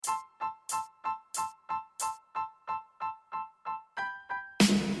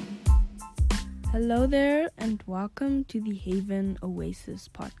Hello there, and welcome to the Haven Oasis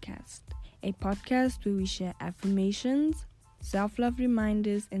podcast, a podcast where we share affirmations, self-love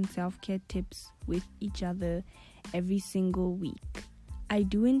reminders, and self-care tips with each other every single week. I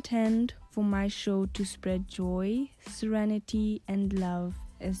do intend for my show to spread joy, serenity, and love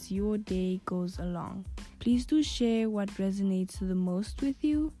as your day goes along. Please do share what resonates the most with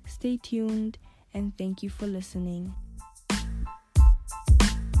you. Stay tuned, and thank you for listening.